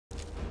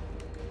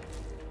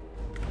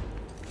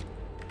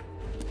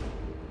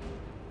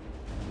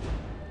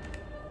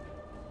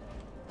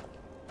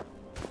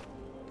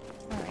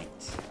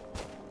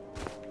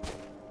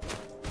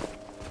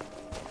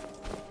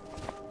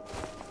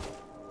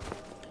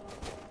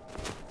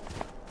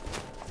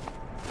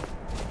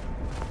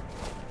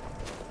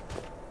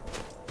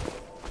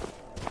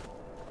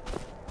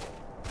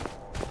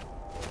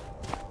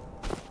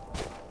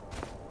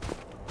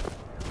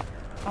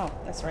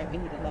that's right, we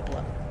need to level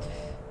up.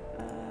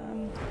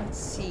 Let's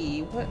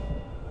see, what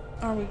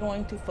are we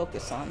going to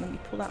focus on? Let me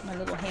pull out my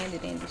little handy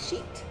dandy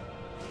sheet.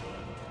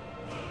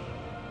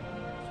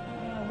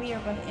 We are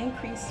going to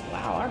increase,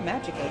 wow, our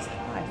magic is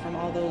high from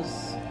all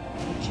those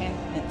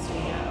enchantments we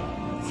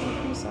have. Let's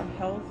increase our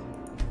health.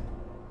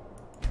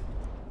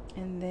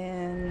 And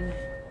then,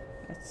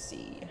 let's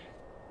see.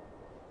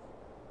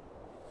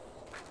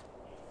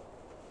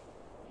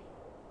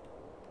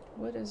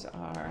 What is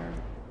our...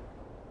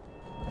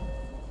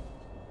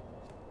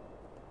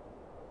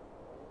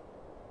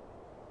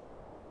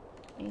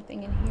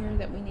 anything in here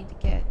that we need to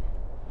get?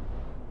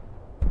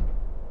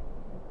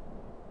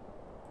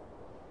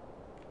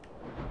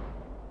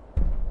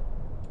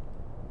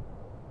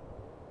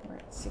 We're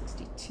at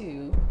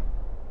 62.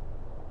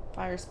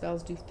 Fire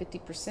spells do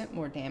 50%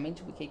 more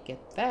damage. We could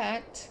get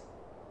that.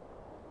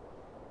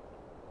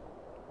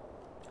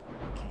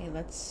 Okay,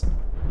 let's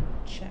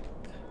check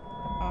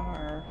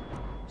our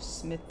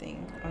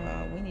smithing.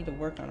 We need to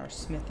work on our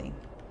smithing.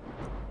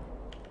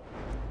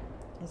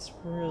 It's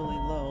really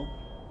low.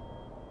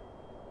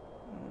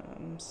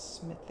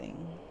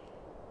 Smithing.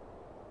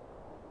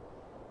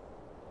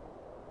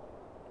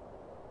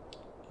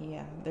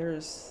 Yeah,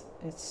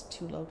 it's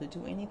too low to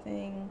do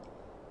anything.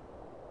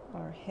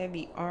 Our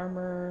heavy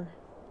armor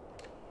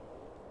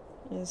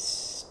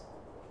is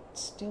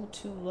still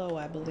too low,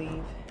 I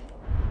believe.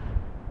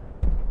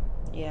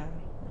 Yeah,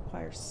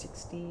 requires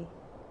 60.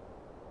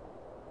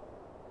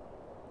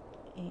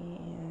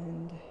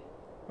 And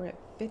we're at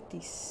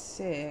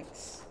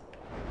 56.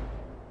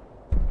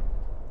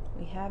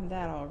 We have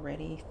that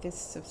already.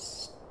 Fists of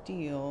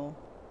Steel.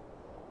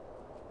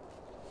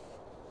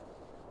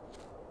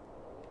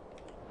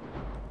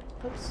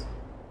 Oops.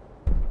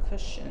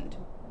 Cushioned.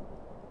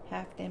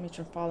 Half damage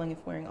from falling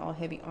if wearing all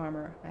heavy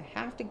armor. I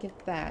have to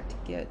get that to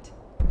get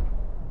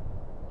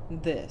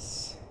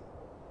this.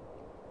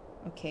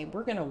 Okay,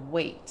 we're gonna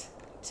wait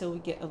till we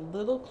get a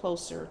little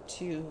closer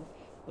to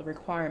the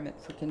requirement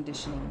for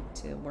conditioning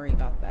to worry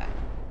about that.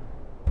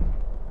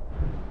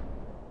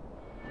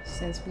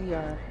 Since we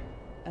are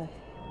a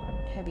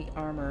heavy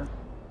armor,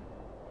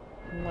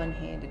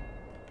 one-handed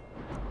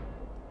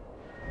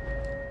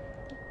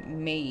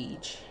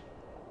mage.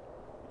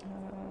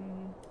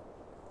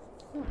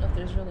 I don't know if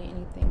there's really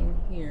anything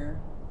in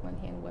here.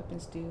 One-hand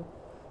weapons do.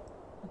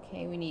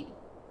 Okay, we need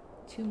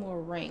 2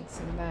 more ranks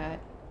in that.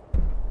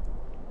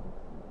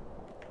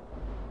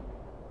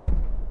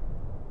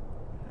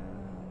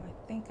 I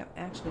think I'm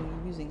actually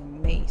using a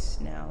mace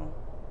now.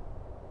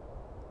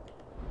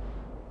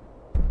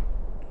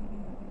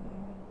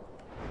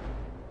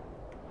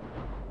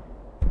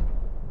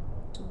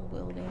 Dual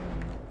wielding, I'm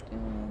not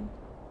doing.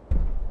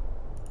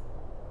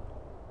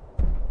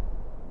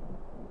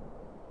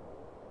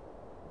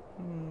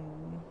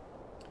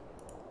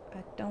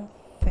 I don't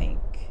think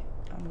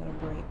I'm gonna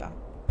worry about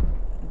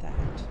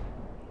that.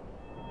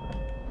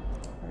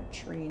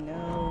 Archery,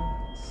 no.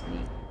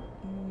 Sneak,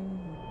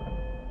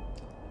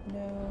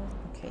 no.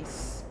 Okay,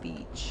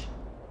 speech.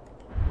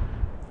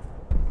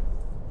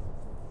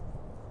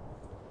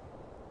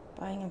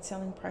 Buying and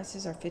selling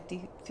prices are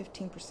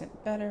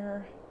 15%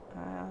 better.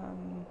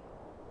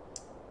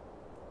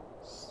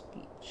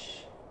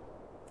 Speech.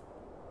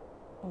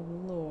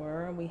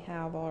 Allure, we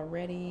have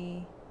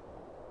already.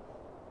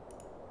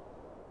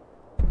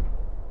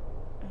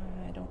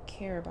 I don't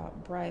care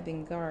about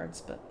bribing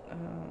guards, but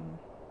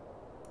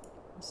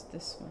what's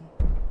this one?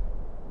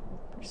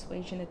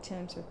 Persuasion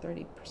attempts are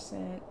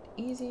 30%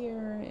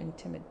 easier.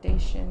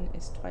 Intimidation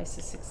is twice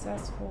as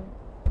successful.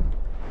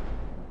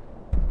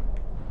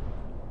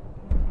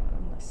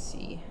 Let's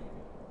see.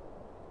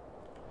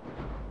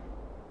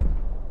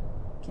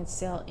 Can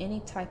sell any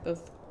type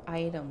of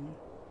item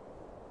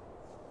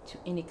to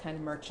any kind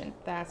of merchant.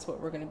 That's what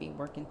we're going to be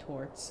working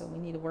towards. So we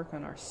need to work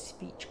on our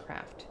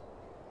speechcraft.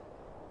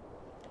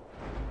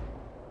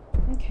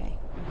 Okay,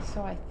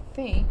 so I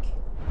think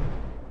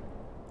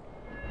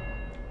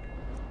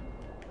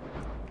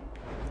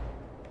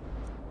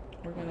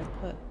we're going to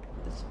put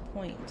this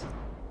point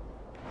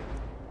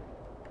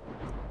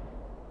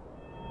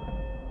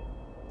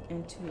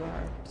into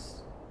our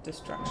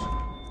destruction.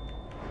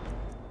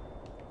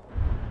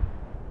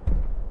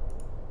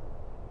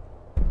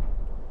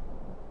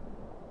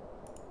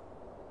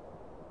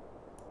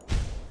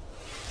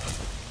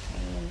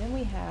 And then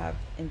we have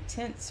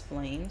intense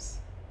flames.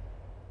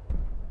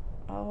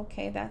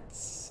 Okay,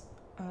 that's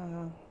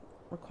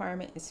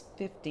requirement is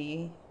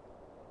 50.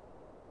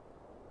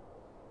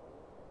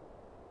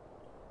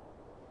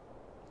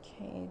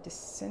 Okay,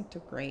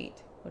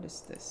 disintegrate. What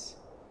is this?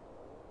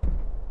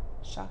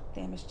 Shock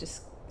damage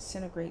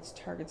disintegrates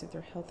targets if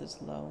their health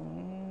is low.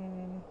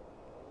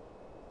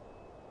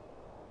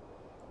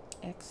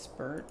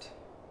 Expert.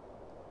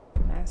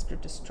 Master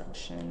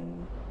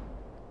destruction.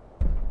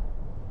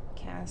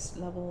 Cast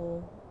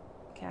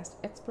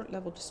expert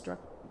level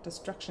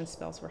destruction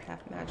spells for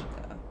half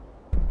magicka.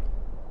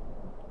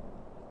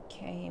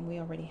 Okay, and we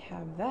already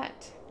have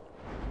that.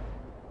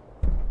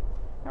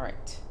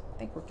 Alright, I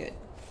think we're good.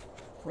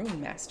 Rune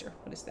Master,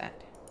 what is that?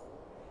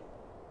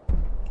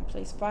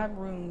 Place 5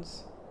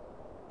 runes.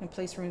 And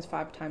place runes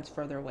 5 times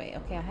further away.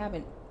 Okay, I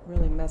haven't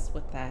really messed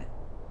with that.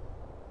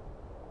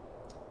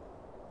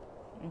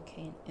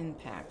 Okay,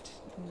 impact.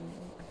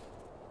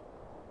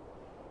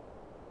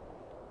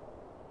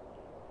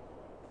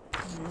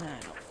 No.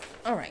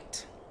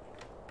 Alright.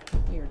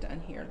 We are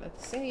done here.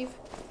 Let's save.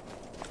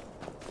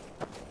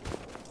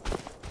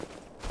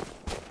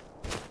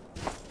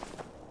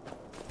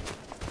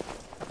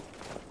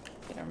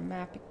 Get our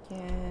map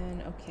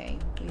again. Okay,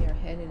 we are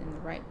headed in the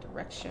right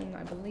direction,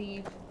 I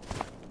believe.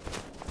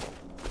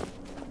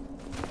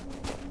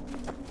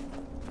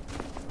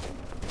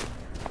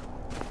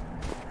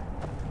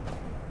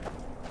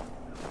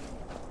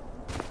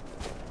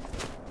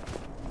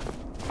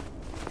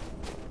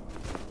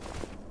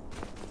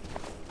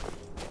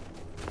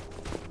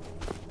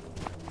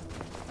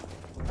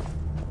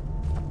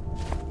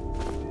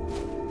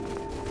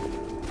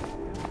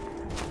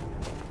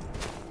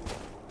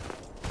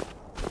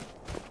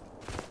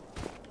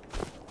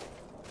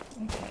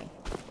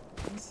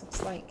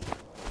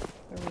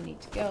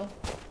 Go.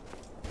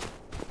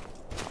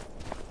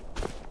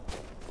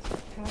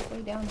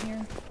 Halfway down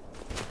here.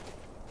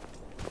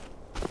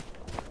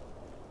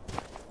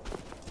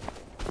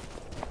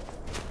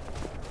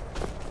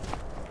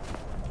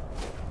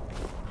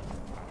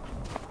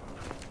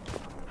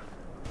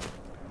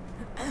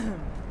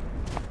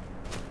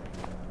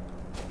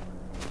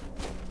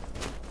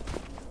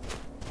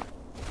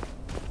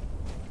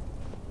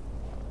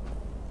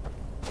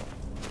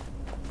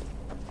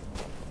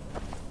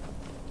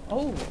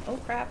 Oh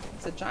crap,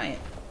 it's a giant.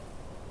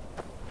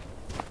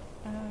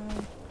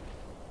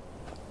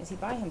 Is he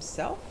by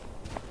himself?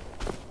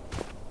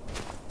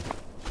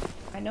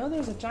 I know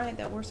there's a giant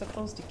that we're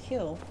supposed to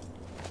kill.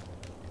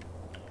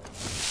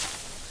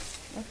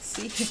 Let's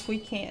see if we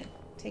can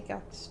take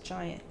out this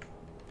giant.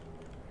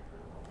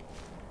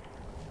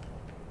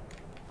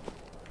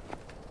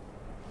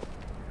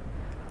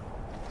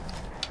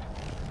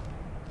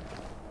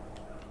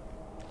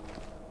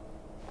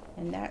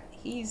 And that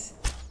he's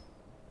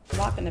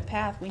blocking the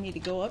path we need to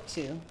go up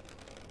to.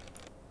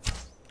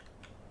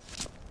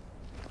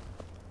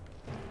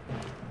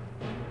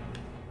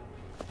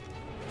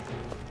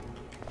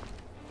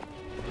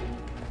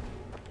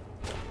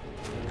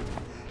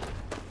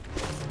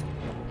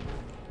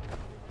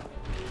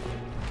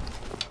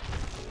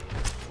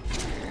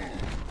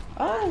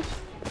 Oh!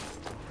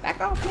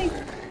 Back off me,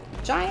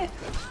 giant!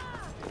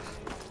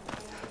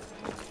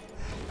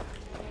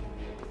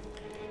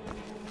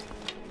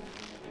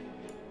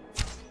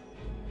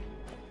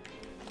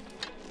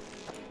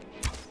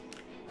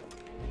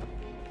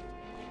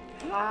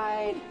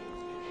 Hide!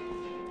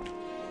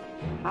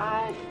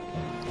 Hide!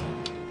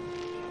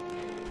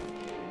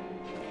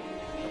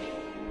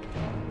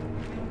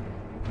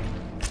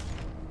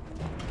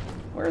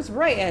 Where's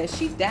Ray at? Is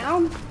she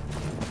down?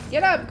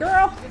 Get up,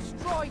 girl!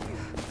 Destroy you!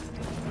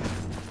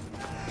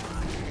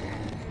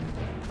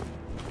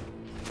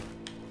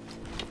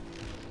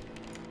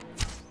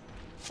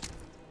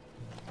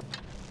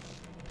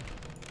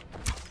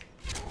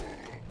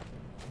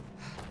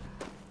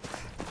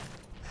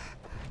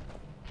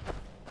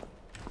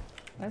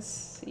 Let's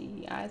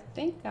see, I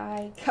think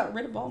I got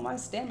rid of all my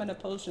stamina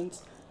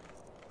potions.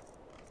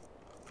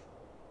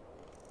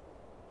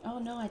 Oh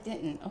no, I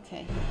didn't.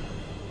 Okay,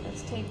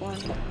 let's take one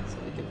so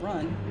we can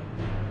run.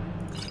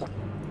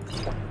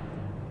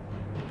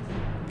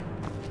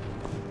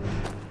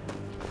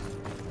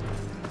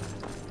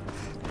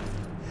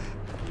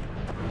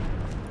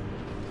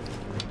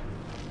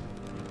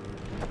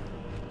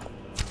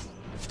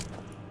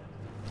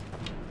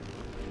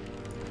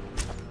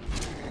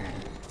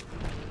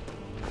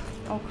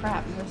 Oh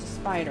crap, there's a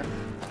spider.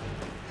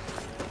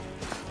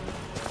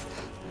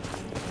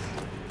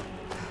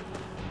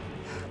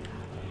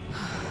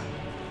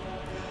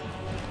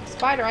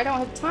 Spider, I don't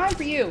have time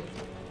for you!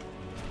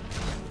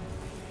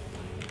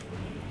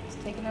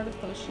 Let's take another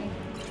potion.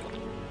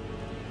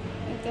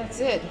 I think that's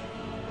it.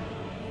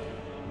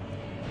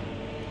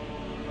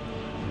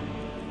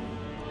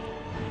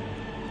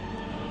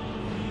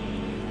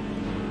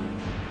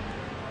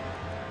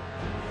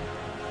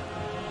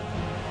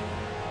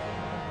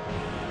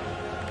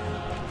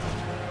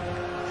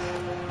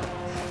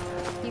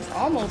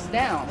 Almost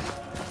down.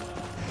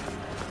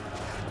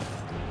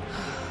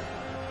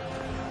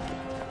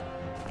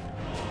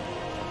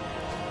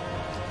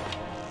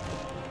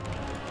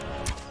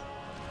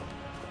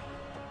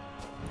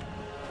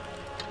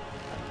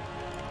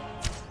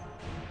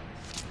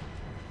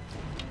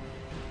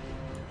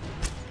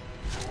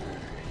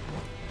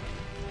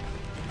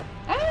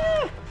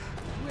 Ah!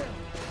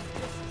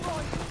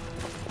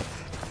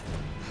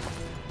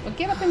 Well,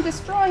 get up and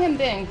destroy him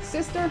then,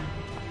 sister.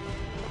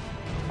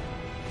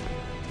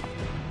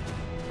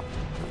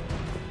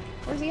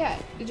 Where's he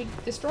at? Did you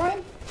destroy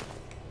him?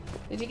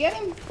 Did you get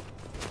him?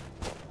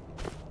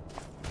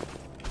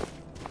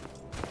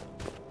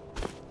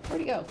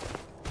 Where'd he go?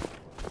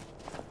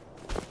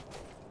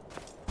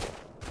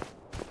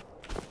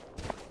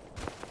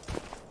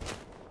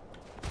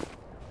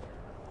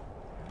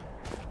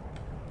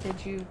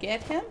 Did you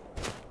get him?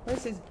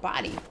 Where's his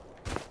body?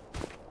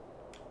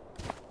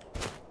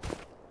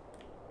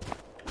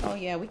 Oh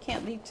yeah, we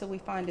can't leave till we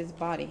find his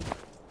body.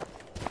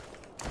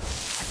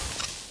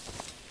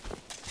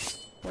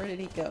 Where did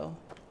he go?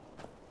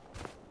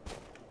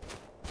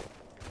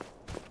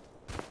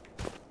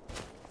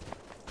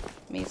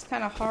 I mean, it's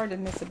kind of hard to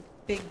miss a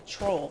big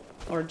troll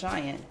or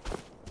giant.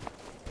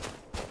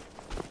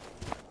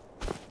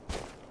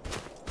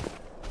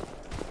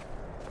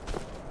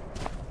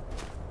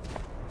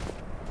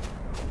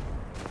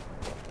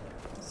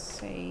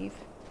 Save.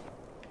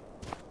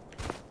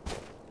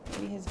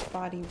 Maybe his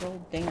body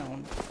rolled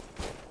down.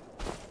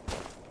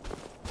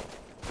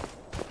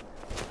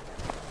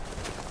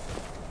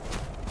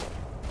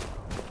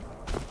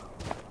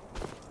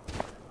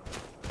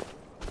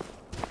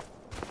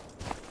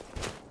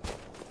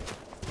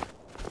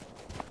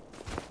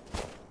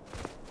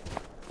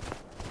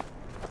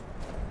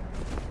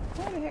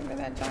 Where the heck did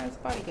that giant's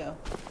body go?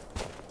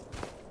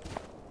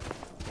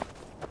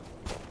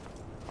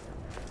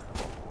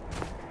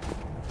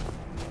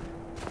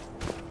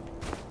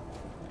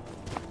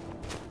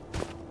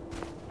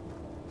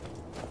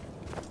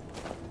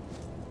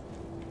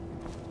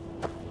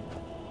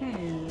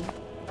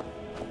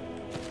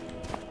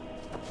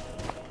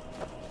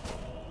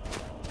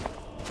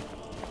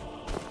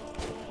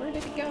 Where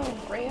did it go,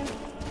 Rhea?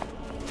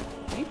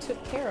 You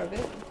took care of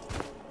it.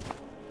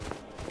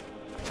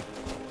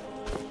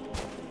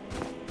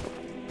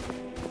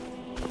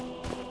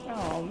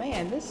 Oh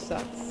man, this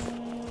sucks.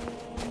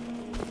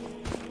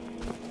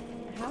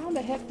 How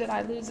the heck did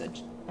I lose a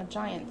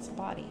giant's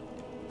body?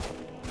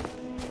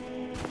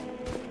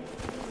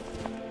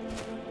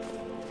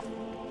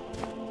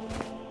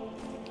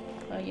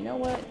 Well, you know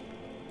what?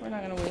 We're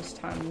not gonna waste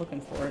time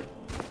looking for it.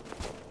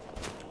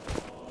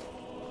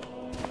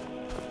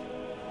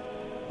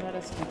 Let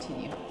us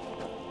continue. I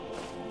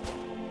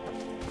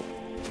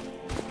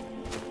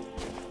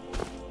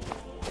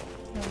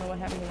don't know what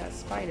happened to that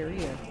spider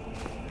either.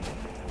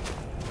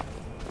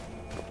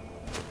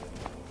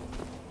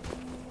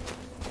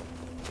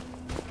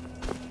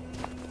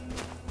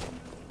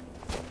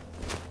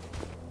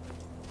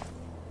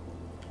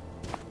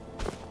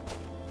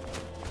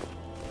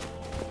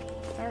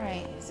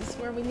 Alright, is this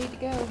where we need to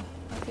go?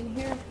 Up in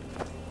here?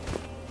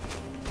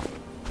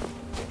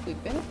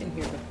 We've been up in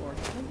here before,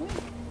 haven't we?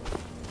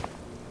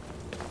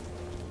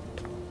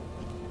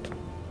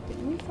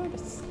 Didn't we find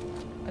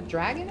a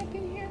dragon up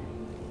in here?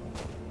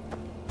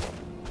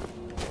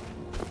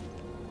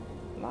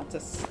 Lots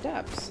of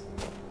steps.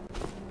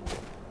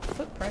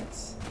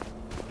 Footprints.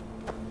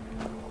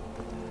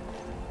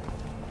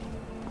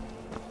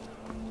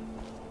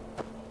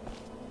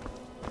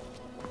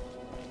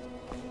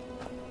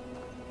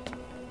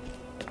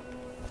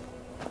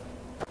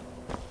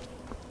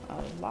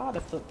 A lot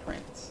of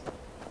footprints.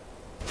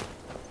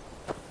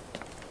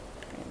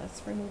 Okay,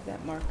 let's remove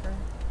that marker.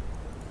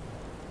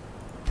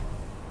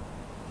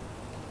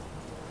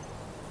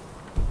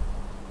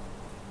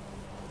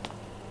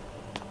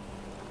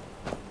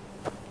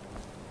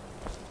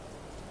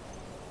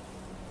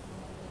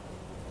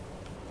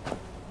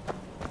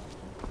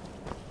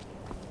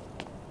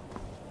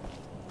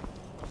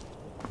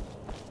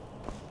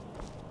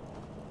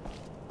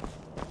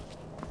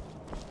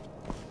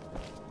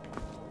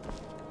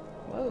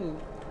 Whoa,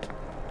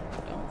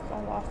 don't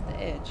fall off the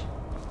edge.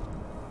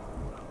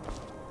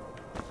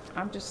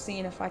 I'm just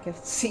seeing if I can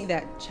see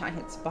that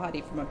giant's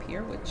body from up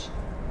here, which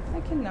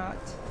I cannot.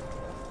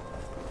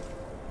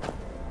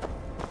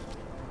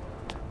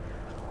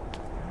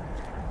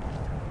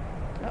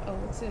 Uh-oh,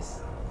 what's this?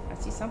 I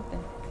see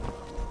something.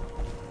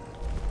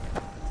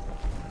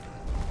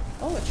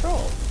 Oh, a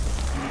troll.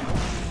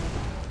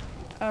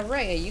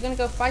 Ray, are you gonna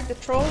go fight the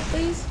troll,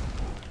 please?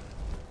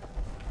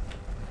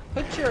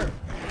 Put your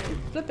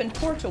flippin'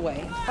 torch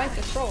away. Fight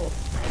the troll.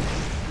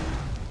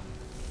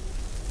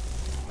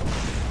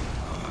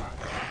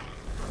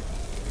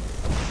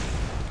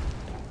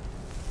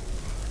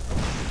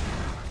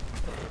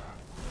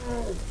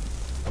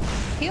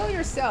 Heal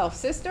yourself,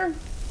 sister.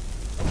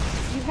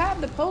 You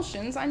have the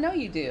potions. I know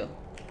you do.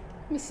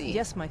 Let me see.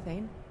 Yes, my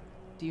Thane.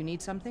 Do you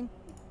need something?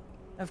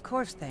 Of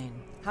course,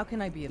 Thane. How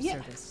can I be of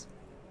service?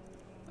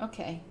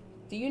 Okay.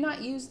 Do you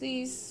not use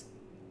these?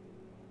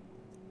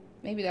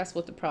 Maybe that's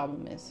what the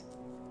problem is.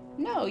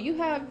 No, you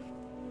have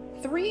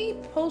 3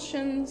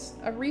 potions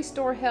of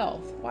restore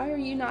health. Why are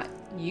you not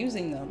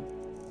using them?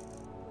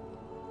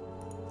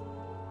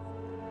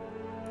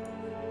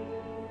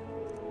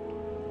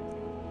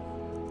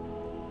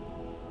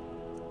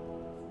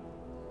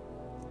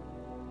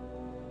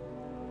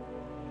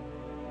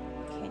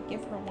 Can't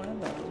give her one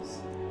of those.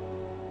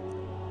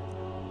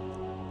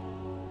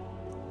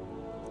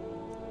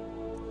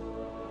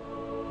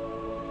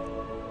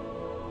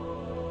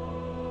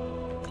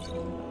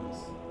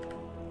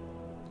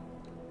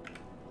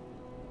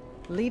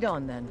 Lead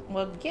on, then.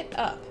 Well, get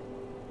up.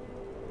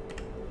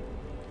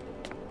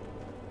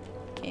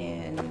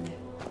 And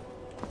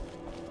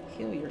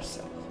heal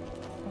yourself.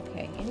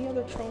 Okay, any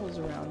other trolls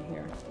around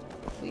here?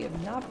 We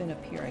have not been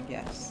up here, I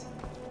guess.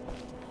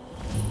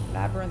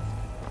 Labyrinth.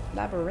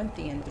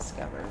 Labyrinthian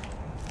discovered.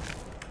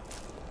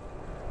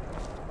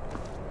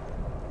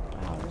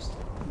 Wow, there's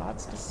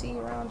lots to see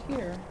around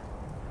here.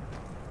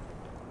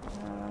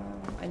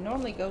 I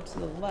normally go to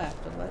the left,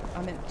 but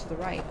I meant to the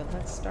right, but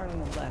let's start on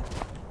the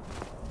left.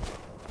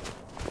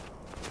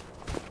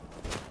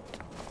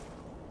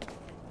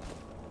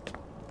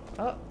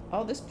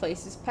 Oh, this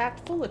place is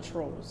packed full of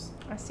trolls.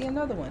 I see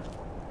another one.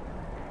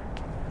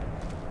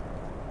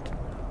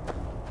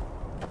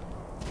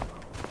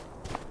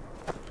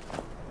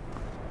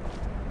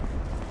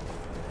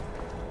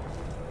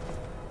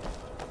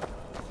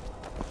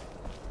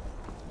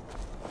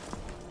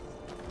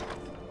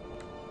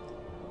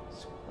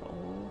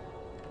 Scroll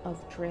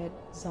of Dread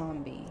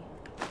Zombie.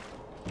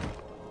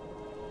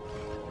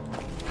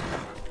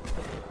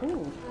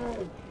 Ooh.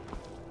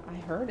 I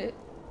heard it.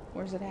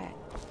 Where's it at?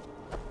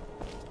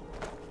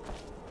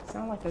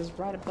 Sound like it was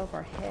right above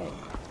our head.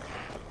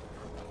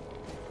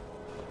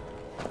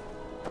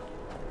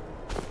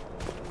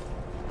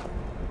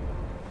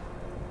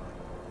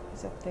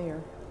 He's up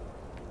there.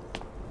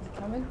 Is he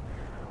coming?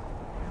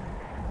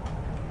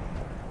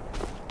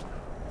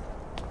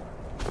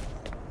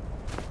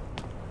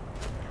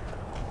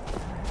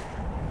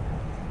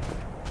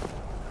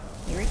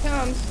 Here he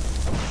comes.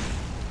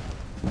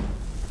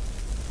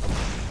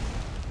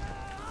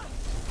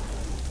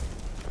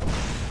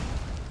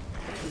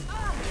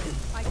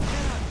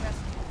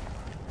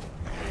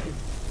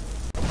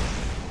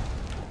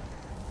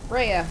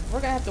 Rhea, we're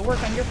gonna have to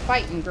work on your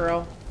fighting,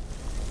 girl.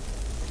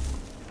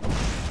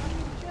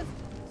 Just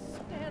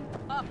stand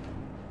up.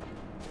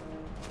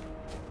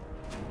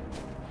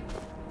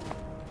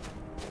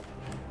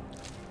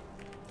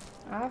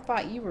 I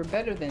thought you were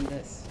better than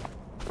this.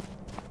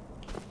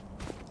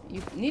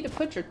 You need to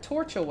put your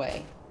torch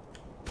away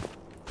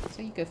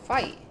so you could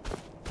fight.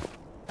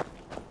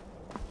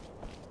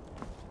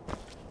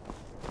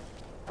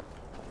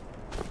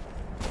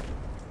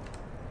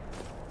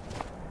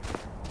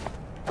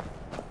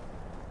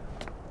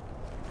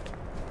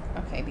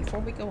 Okay, before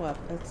we go up,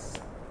 let's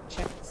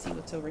check to see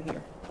what's over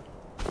here.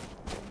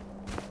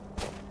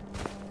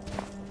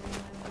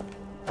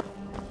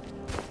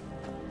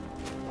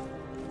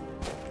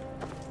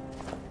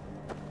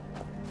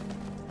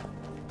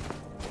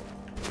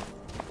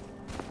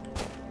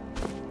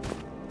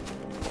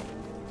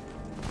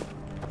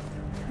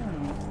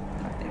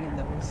 Nothing in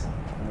those. I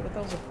wonder what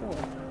those are for.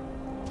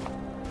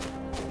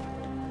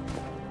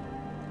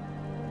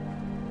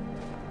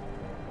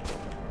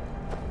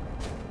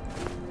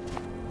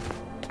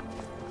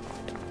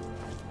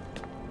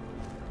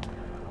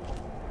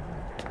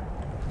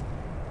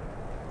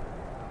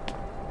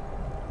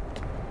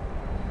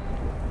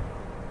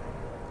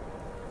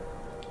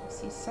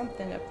 See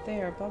something up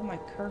there above my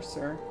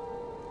cursor.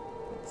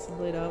 It's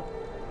lit up.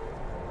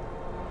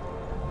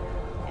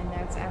 And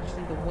that's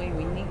actually the way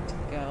we need to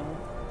go.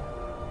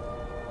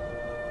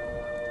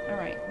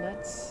 Alright,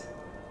 let's...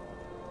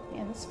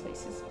 Man, this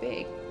place is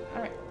big.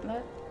 Alright,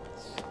 let's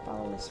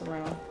follow this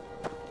around.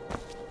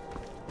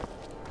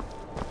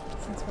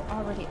 Since we're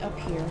already up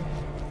here.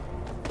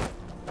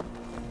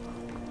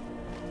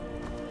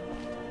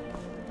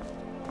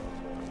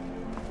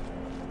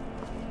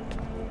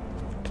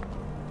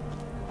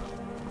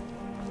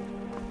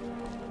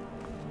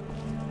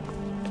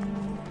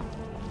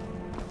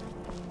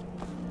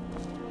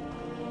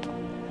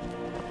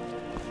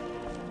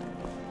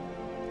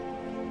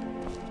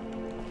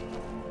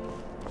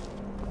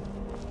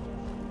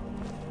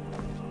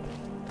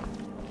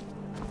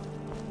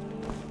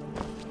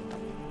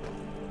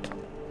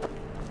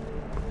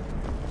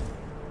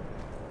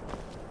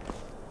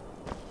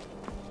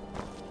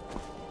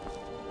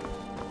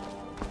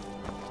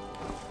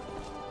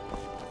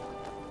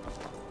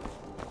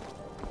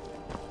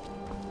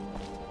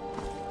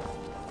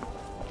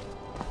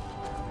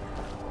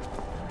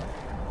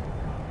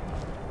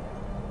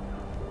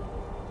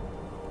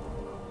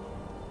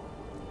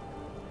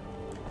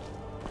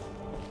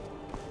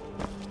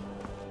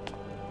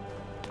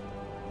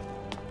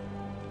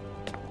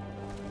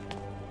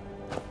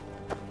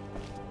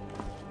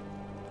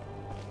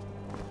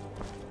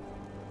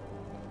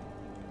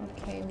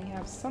 Okay, we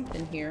have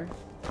something here.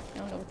 I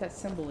don't know what that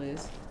symbol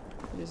is.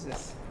 What is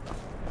this?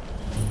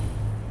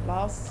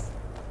 Lost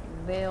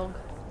Valkygg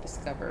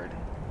discovered.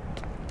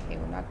 Okay,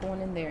 we're not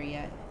going in there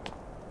yet.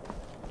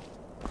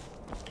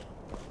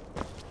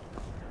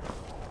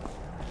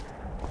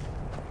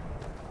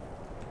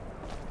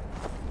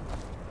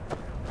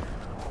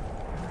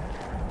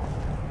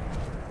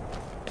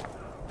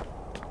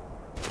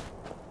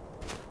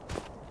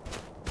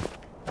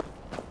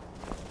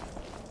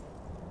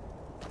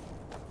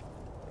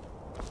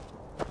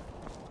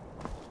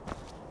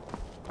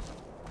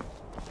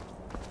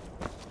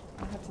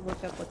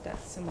 Look up what that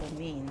symbol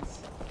means.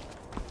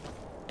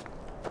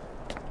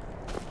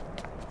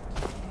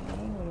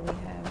 Okay, what do we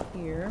have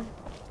here?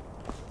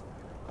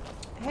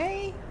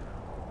 Hey,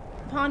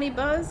 Pawnee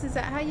Buzz, is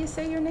that how you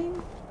say your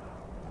name?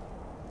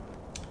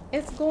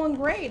 It's going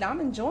great. I'm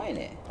enjoying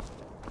it.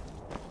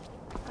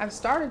 I've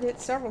started it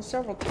several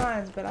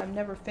times, but I've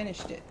never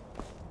finished it.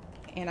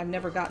 and I've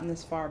never gotten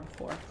this far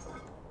before.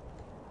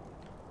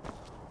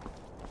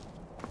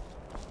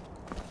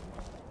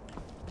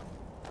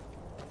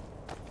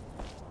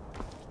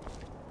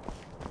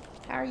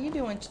 How are you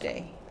doing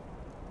today?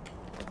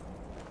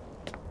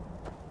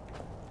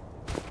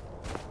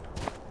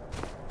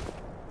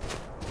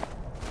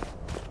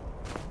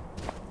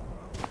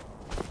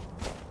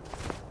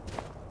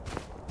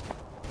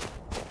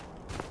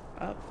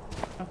 Oh,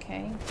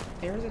 okay.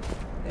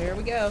 There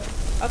we go.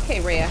 Okay,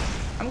 Rhea,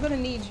 I'm gonna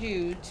need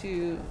you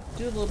to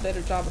do a little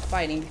better job of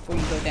fighting before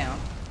you go down.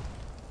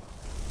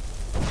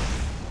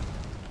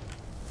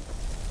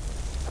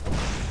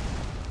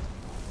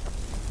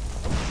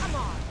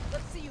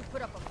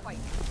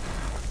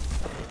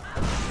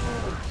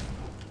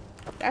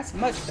 That's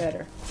much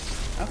better.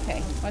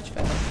 Okay, much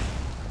better.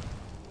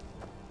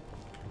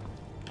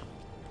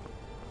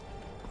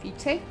 If you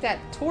take that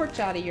torch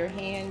out of your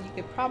hand, you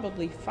could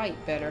probably fight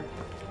better.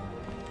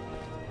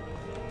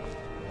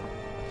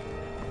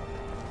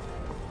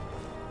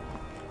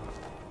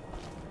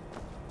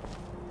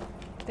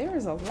 There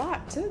is a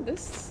lot to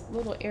this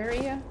little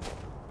area.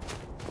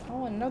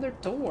 Oh, another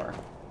door.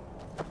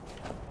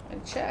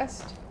 A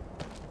chest.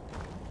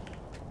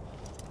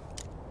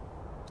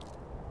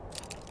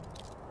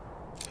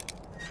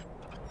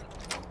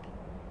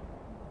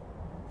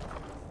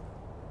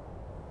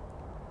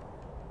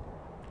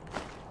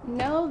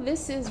 No,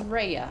 this is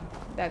Rhea.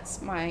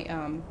 That's my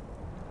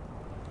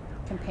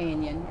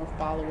companion or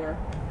follower.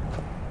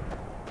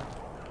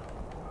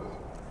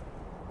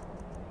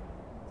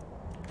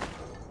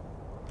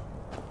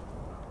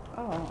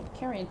 Oh, I'm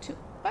carrying two.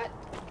 What?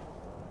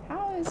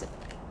 How is it?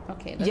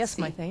 Okay, let's yes,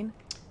 see. my Thane.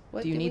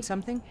 What do you need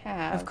something?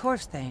 Have? Of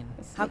course, Thane.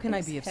 How can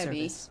I be of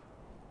heavy. service?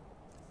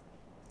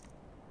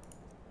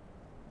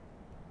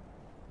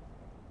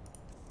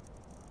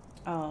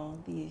 Oh,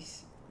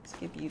 these. Let's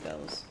give you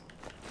those.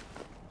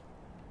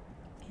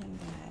 And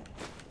that.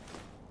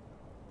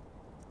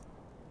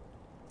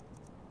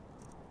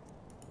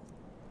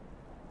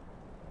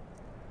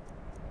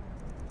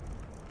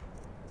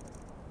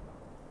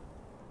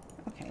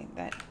 Okay,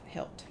 that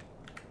helped.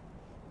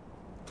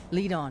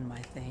 Lead on, my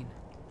Thane.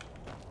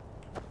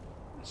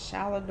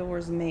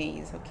 Shalador's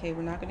Maze. Okay,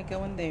 we're not going to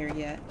go in there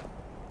yet.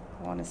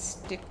 I want to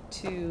stick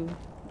to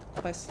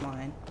the quest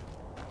line.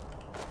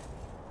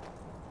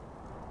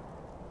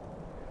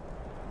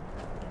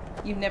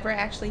 You've never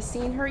actually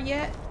seen her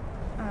yet?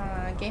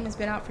 Game has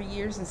been out for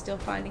years and still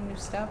finding new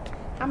stuff.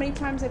 How many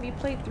times have you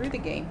played through the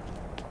game?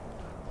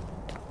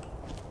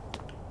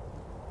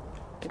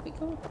 Did we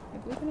go?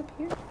 Have we been up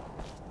here?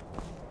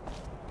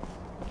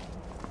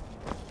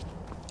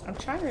 I'm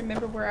trying to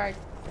remember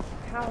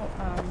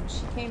how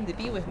she came to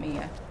be with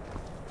me.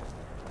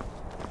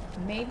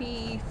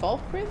 Maybe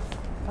Falkrith?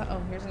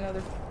 Uh-oh, here's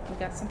another. We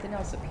got something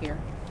else up here.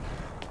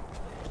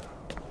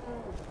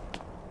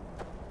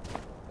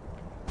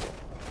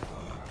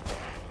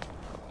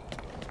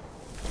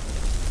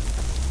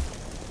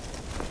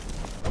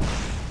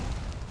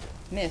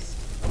 Missed.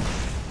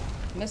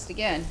 Missed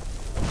again.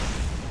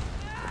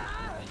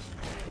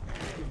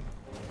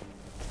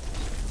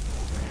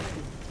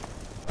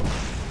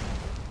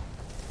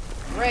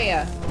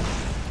 Rhea,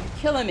 you're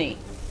killing me.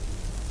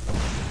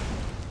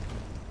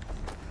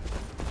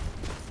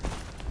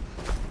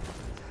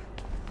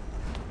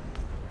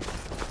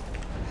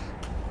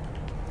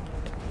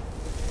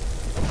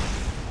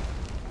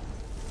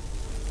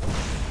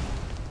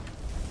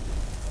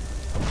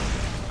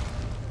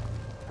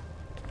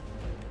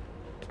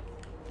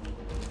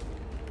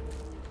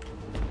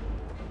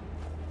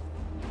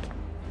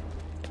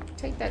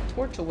 Take that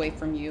torch away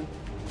from you.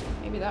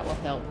 Maybe that will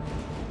help.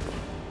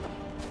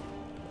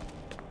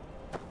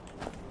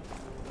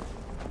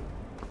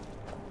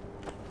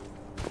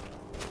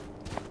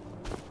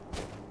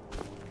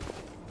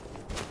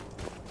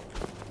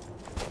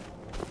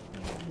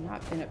 I've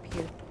not been up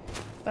here.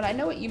 But I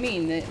know what you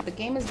mean. The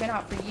game has been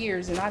out for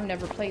years and I've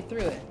never played through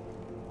it.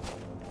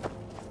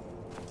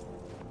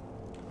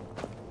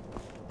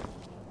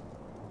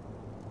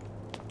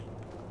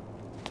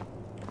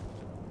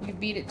 You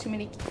beat it too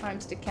many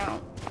times to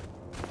count.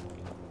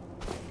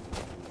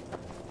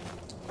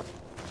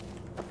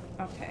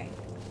 Okay.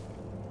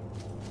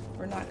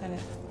 We're not gonna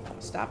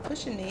stop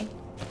pushing me.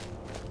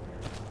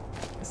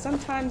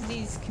 Sometimes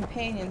these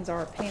companions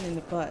are a pain in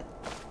the butt,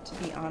 to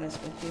be honest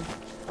with you.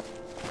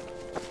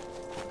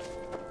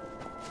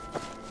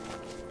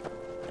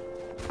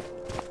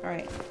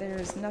 Alright,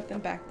 there's nothing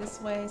back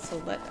this way, so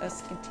let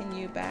us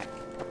continue back.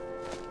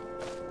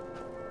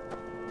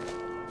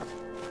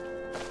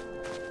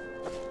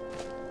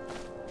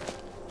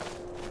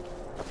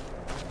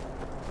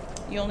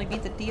 You only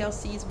beat the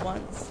DLCs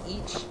once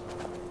each,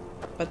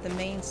 but the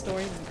main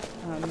story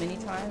many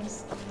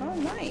times. Oh,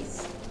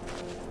 nice.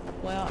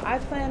 Well, I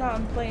plan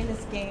on playing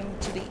this game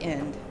to the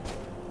end.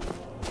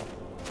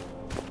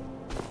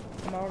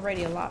 I'm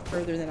already a lot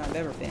further than I've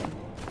ever been.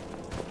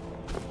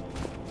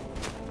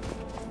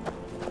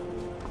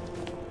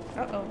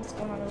 Uh-oh, what's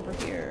going on over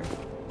here?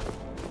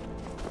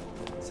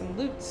 Some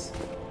loots.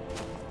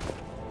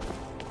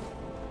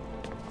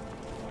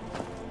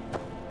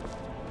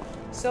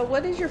 So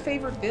what is your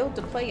favorite build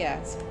to play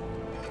as?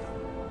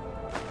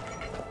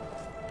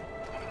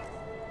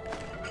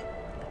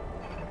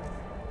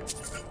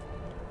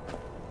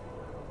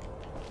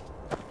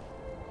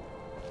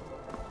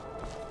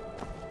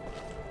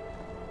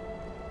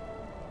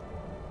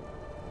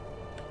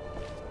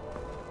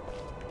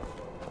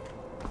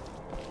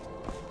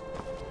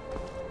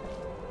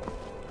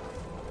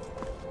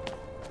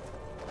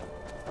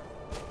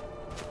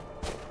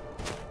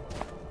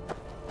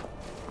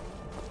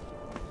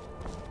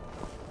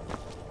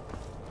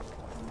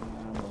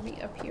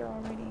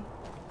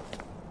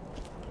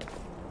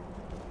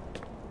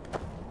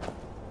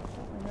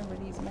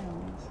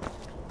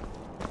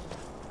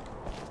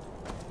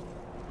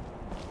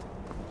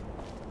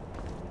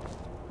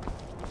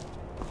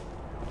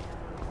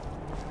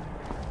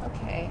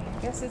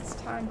 It's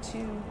time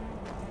to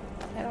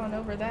head on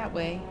over that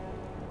way.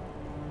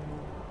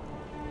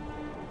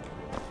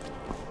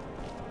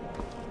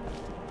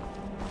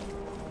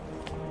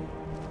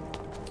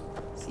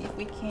 See if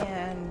we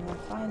can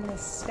find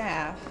this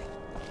staff.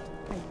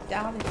 I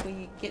doubt if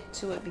we get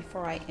to it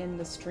before I end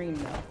the stream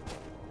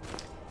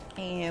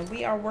though. And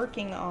we are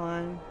working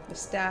on the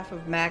Staff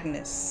of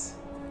Magnus.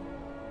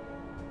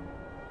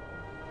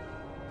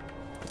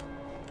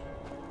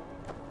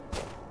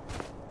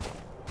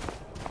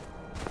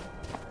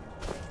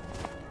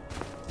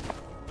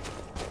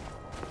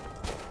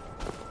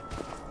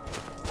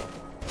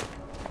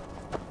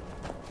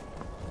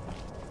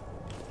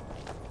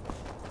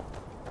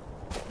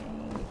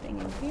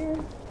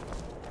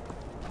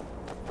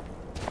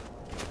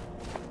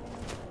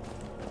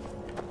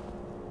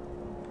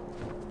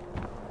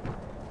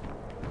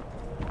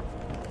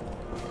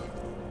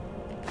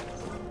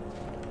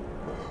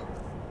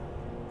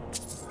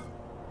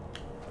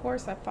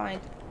 I find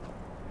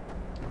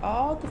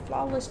all the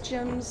flawless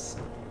gems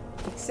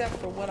except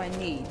for what I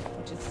need,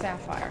 which is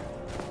sapphire.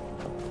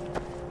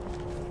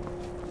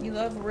 You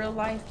love real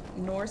life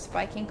Norse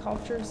Viking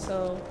culture,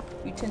 so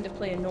you tend to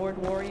play a Nord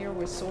warrior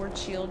with sword,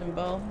 shield, and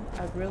bow.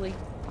 You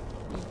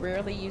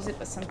rarely use it,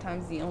 but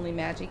sometimes the only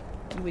magic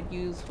you would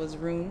use was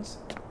runes.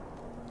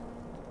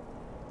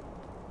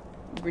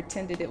 You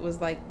pretended it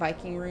was like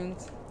Viking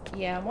runes.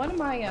 Yeah, one of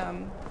my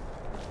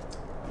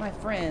my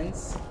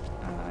friends,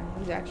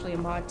 he's actually a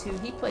mod too.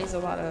 He plays a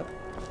lot of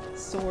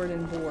sword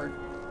and board.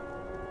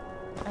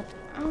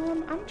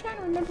 I'm trying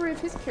to remember if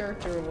his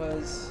character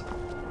was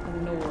a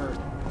Nord.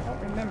 I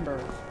don't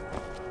remember.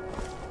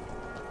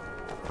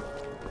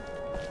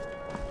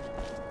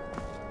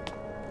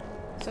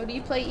 So do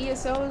you play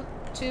ESO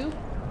too?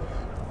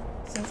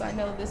 Since I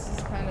know this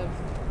is kind of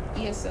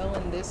ESO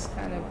and this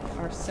kind of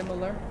are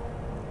similar.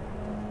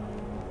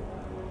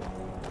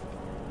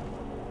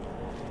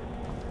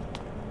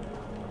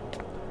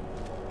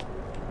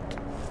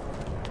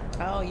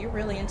 Oh, you're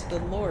really into the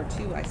lore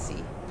too, I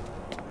see.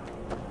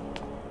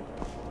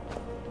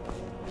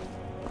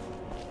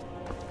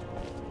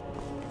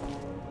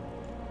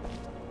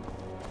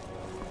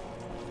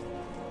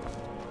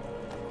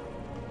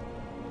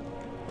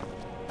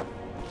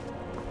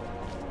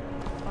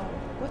 Oh,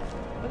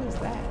 what is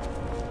that?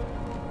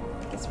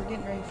 I guess we're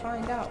getting ready to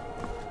find out.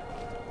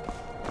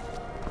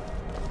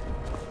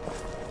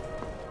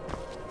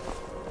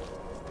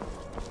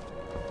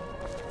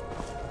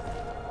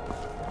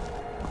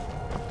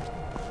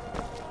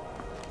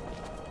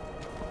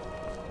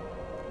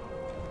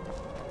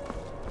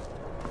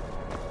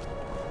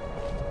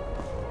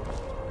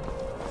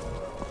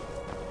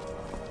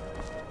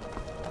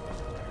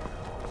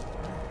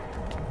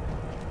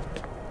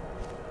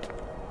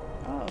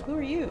 Who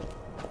are you?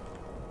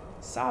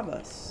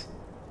 Savas.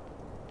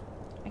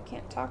 I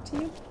can't talk to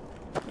you?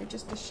 You're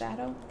just a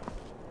shadow?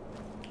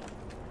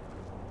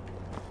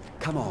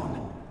 Come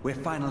on. We're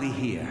finally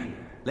here.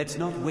 Let's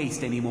not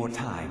waste any more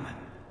time.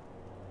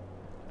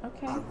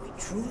 Okay. Are we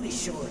truly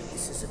sure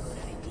this is a good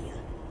idea?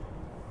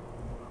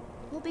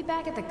 We'll be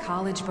back at the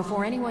college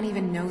before anyone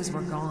even knows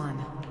we're gone.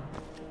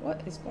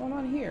 What is going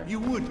on here? You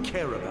would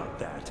care about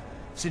that,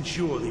 since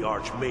you're the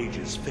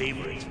Archmage's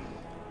favorite.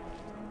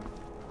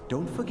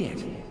 Don't forget,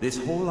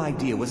 this whole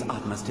idea was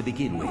Atma's to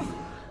begin with.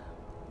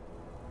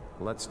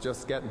 Let's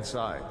just get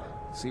inside.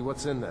 See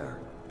what's in there.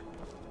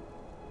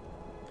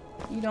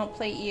 You don't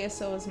play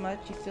ESO as much.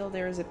 You feel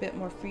there is a bit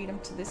more freedom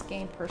to this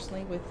game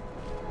personally with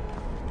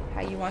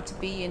how you want to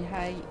be and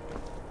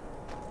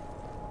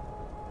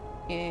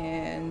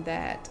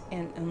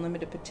and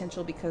unlimited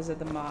potential because of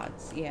the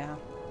mods. Yeah.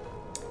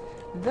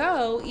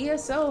 Though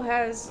ESO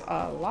has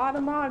a lot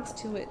of mods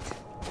to it.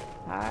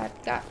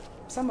 I've got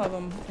some of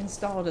them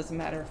installed as a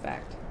matter of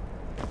fact.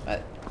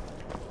 But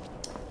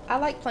I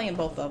like playing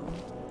both of them.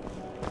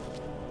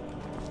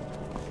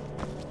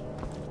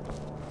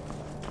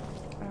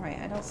 Alright,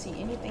 I don't see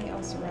anything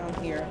else around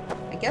here.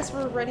 I guess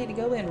we're ready to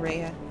go in,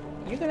 Rhea.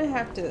 You're gonna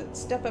have to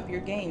step up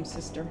your game,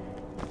 sister.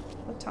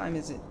 What time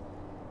is it?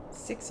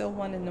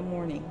 6:01 in the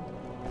morning.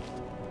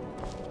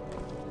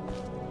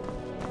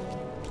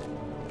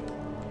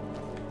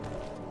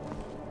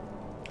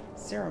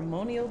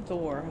 Ceremonial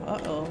door.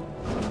 Uh-oh.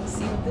 Let's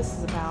see what this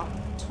is about.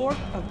 Torque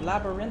of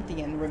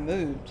Labyrinthian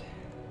removed.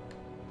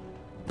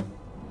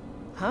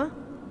 Huh?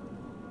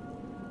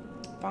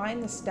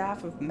 Find the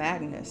Staff of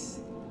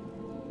Magnus.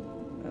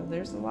 Oh,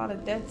 there's a lot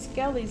of dead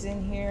skellies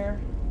in here.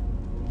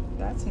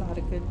 That's not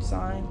a good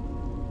sign.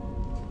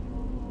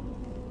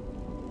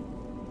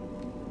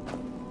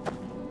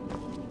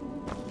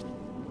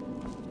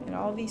 And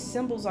all these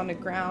symbols on the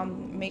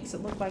ground makes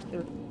it look like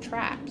they're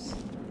traps.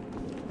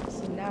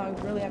 So now I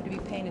really have to be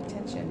paying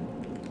attention.